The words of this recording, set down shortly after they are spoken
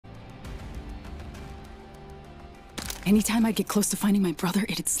Anytime I'd get close to finding my brother,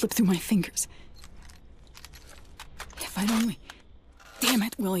 it'd slip through my fingers. If I'd only... Damn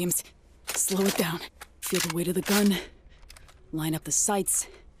it, Williams. Slow it down. Feel the weight of the gun. Line up the sights.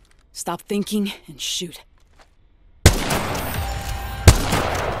 Stop thinking and shoot.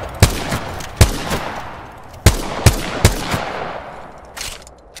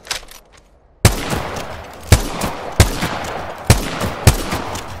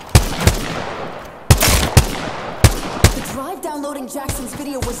 Downloading Jackson's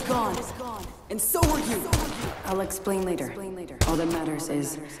video was gone. And so were you. I'll explain later. All that matters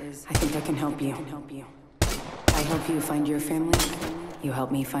is, I think I can help you. I help you find your family, you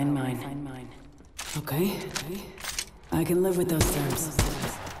help me find mine. Okay. I can live with those terms.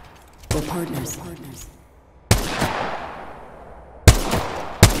 We're partners.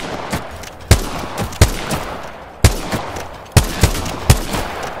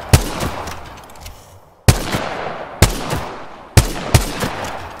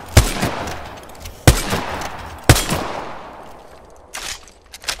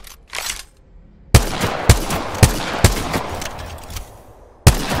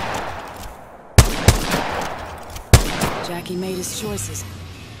 Jackie made his choices.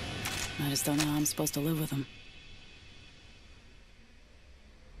 I just don't know how I'm supposed to live with him.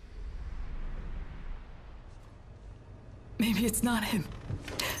 Maybe it's not him.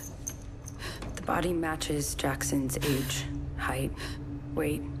 The body matches Jackson's age, height,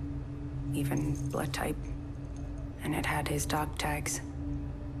 weight, even blood type. And it had his dog tags.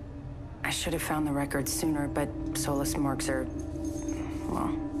 I should have found the records sooner, but Solis morgues are... well,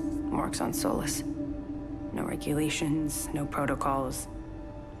 morgues on Solis. No regulations, no protocols.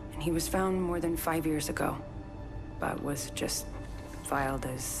 And he was found more than 5 years ago, but was just filed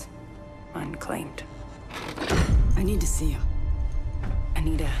as unclaimed. I need to see him.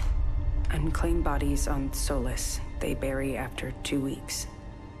 Anita, unclaimed bodies on Solis, they bury after 2 weeks.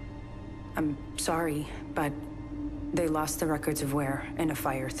 I'm sorry, but they lost the records of where in a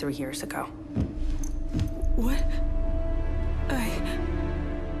fire 3 years ago. What?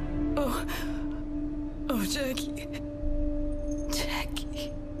 Oh, Jackie.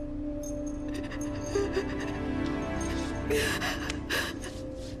 Jackie.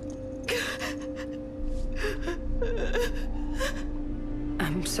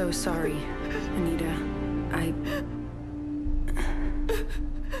 I'm so sorry, Anita.